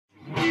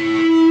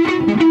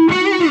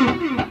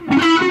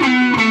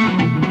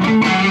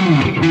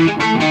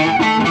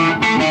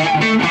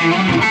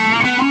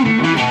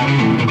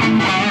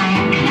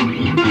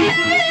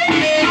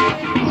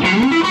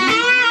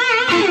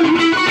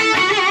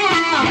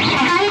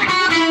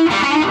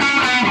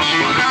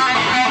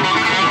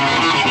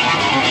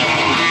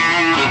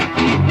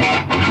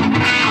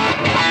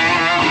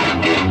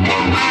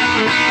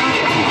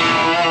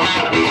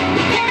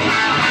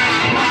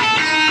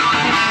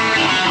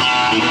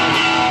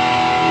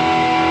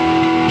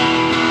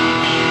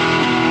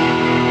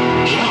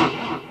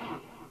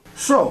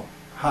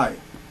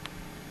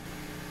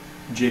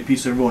JP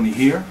Cervoni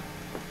here.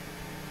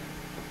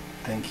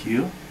 Thank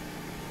you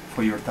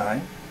for your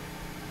time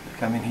to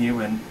come in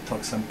here and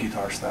talk some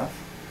guitar stuff.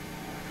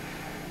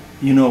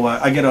 You know,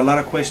 I get a lot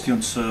of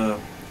questions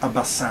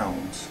about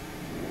sounds,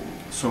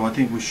 so I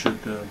think we should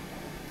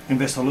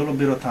invest a little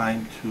bit of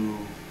time to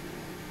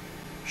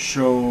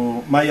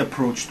show my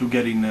approach to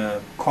getting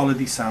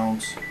quality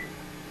sounds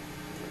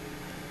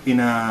in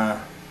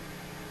a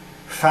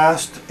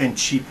fast and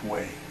cheap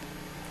way.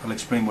 I'll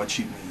explain what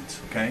cheap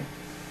means, okay?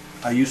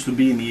 I used to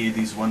be in the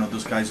 80s one of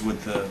those guys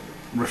with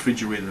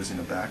refrigerators in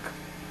the back.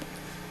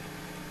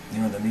 You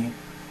know what I mean?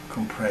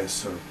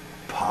 Compressor,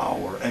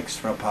 power,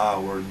 extra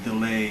power,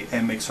 delay,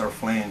 MXR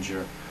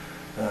flanger,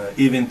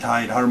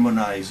 eventide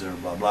harmonizer,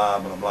 blah blah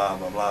blah blah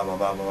blah blah blah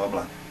blah blah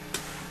blah.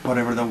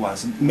 Whatever that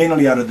was.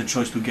 Mainly out of the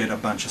choice to get a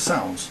bunch of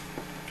sounds,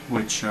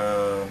 which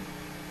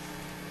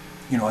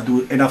you know, I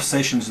do enough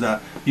sessions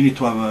that you need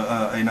to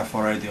have enough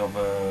variety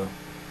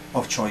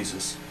of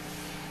choices.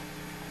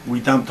 We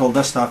dumped all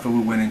that stuff and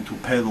we went into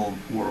pedal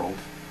world.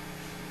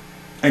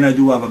 And I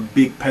do have a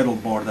big pedal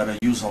board that I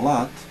use a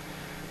lot.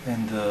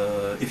 And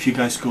if you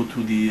guys go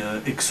to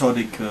the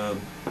exotic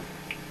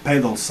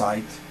pedal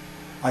site,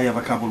 I have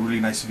a couple really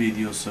nice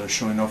videos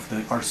showing off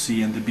the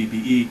RC and the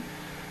BBE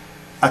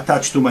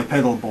attached to my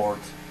pedal board,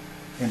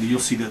 and you'll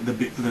see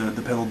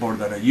the pedal board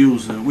that I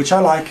use, which I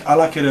like. I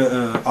like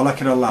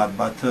it a lot.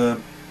 But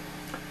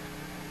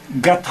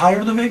got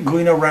tired of it,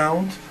 going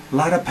around, a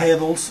lot of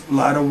pedals, a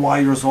lot of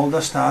wires, all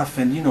that stuff,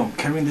 and you know,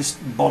 carrying this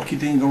bulky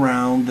thing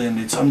around, and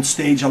it's on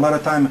stage. A lot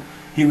of time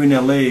here in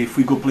LA, if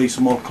we go play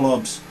small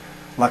clubs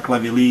like La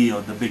Ville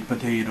or the Big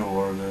Potato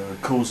or the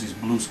Cozy's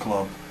Blues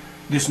Club,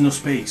 there's no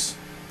space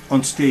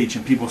on stage,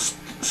 and people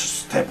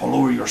step all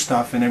over your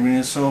stuff and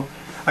everything. So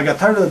I got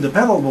tired of the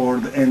pedal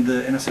board, and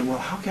I said, well,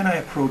 how can I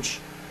approach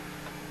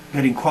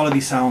getting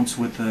quality sounds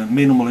with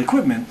minimal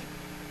equipment?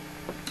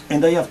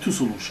 And I have two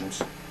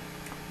solutions.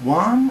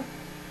 One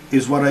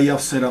is what I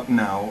have set up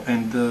now,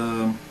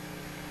 and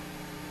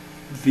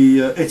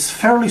it's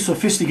fairly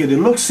sophisticated.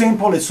 It looks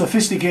simple, it's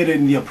sophisticated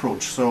in the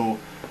approach. So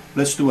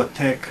let's do a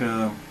tech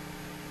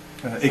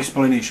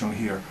explanation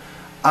here.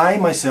 I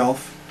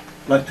myself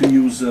like to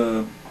use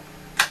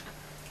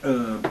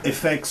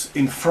effects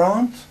in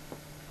front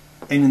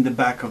and in the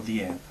back of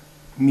the amp,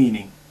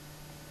 meaning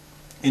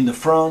in the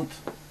front,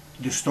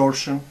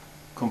 distortion,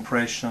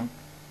 compression,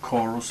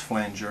 chorus,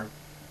 flanger,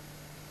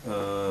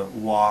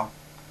 wah,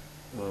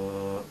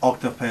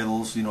 octave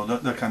pedals, you know,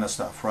 that kind of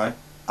stuff, right?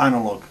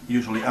 Analog,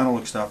 usually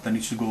analog stuff that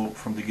needs to go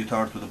from the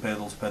guitar to the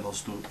pedals,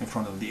 pedals to in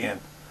front of the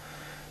amp.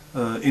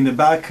 In the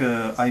back,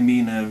 I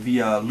mean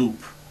via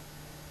loop.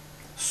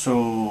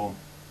 So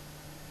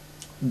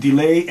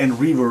delay and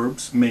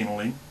reverbs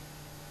mainly.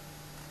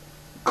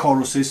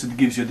 Choruses, it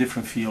gives you a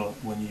different feel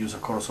when you use a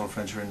chorus or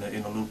flanger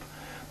in a loop.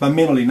 But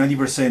mainly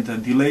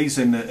 90% delays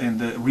and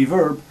the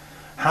reverb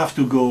have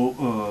to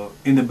go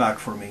in the back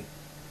for me.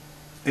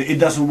 It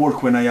doesn't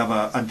work when I have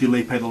a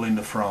delay pedal in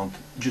the front.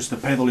 Just the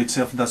pedal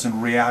itself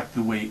doesn't react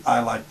the way I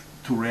like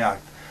to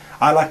react.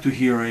 I like to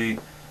hear a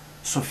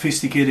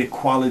sophisticated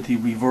quality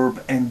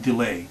reverb and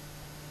delay,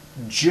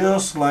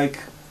 just like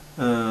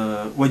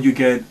what you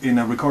get in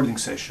a recording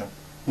session,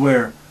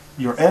 where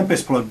your amp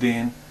is plugged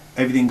in,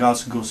 everything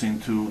else goes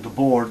into the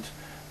board,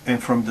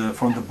 and from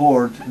the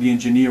board the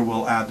engineer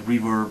will add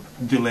reverb,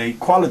 delay,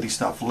 quality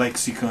stuff,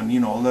 lexicon, you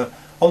know,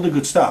 all the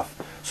good stuff.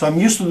 So I'm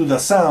used to do the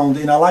sound,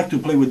 and I like to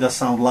play with that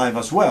sound live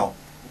as well.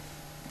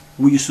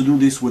 We used to do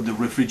this with the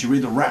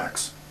refrigerator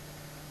racks,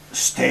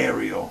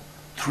 stereo,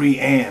 3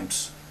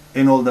 amps,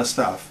 and all that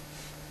stuff.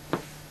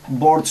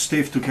 Board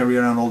stiff to carry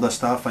around all that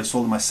stuff. I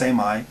sold my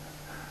semi,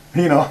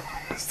 you know,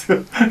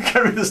 to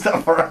carry the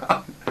stuff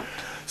around.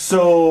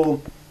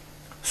 So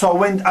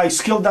when I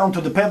scaled down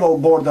to the pedal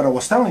board that I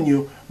was telling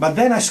you, but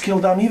then I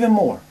scaled down even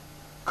more,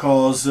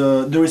 because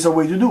there is a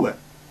way to do it.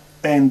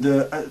 And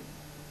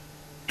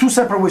two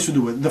separate ways to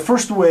do it. The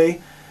first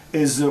way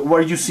is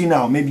where you see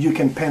now. Maybe you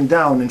can pen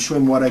down and show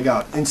him what I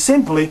got. And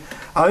simply,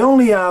 I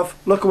only have,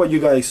 look at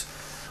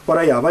what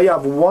I have. I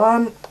have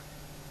one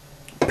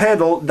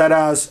pedal that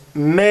has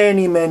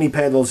many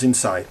pedals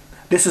inside.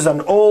 This is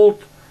an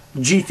old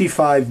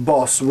GT5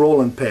 Boss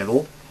Roland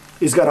pedal.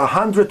 It's got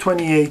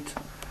 128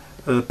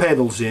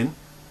 pedals in,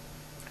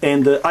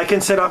 and I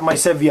can set up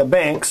myself via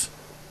banks.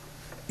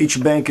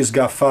 Each bank has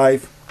got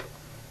 5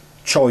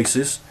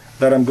 choices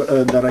that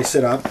I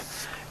set up,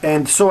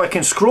 and so I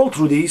can scroll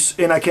through these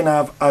and I can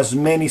have as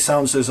many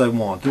sounds as I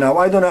want. Now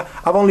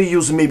I've only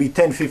used maybe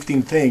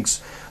 10-15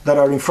 things that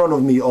are in front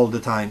of me all the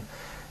time,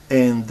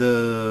 and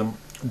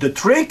the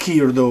trick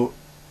here, though,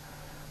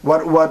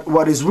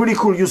 what is really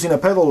cool using a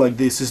pedal like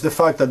this is the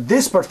fact that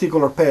this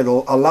particular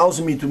pedal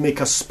allows me to make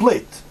a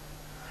split.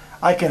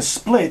 I can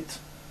split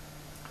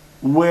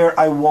where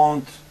I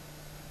want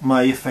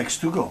my effects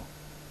to go.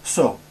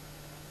 So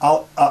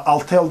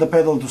I'll tell the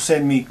pedal to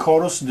send me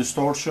chorus,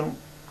 distortion,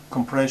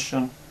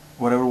 compression,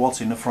 whatever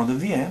was in the front of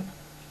the amp.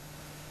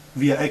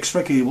 Via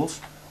extra cables,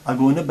 I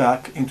go in the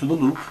back into the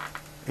loop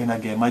and I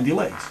get my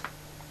delays.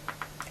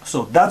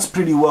 So that's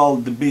pretty well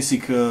the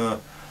basic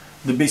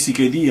the basic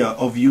idea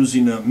of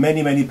using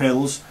many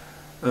pedals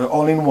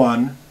all in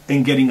one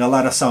and getting a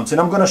lot of sounds.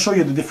 And I'm going to show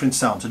you the different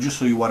sounds. I'll just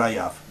show you what I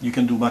have. You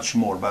can do much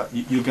more, but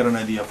you'll get an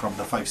idea from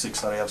the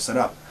 5-6 that I have set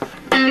up.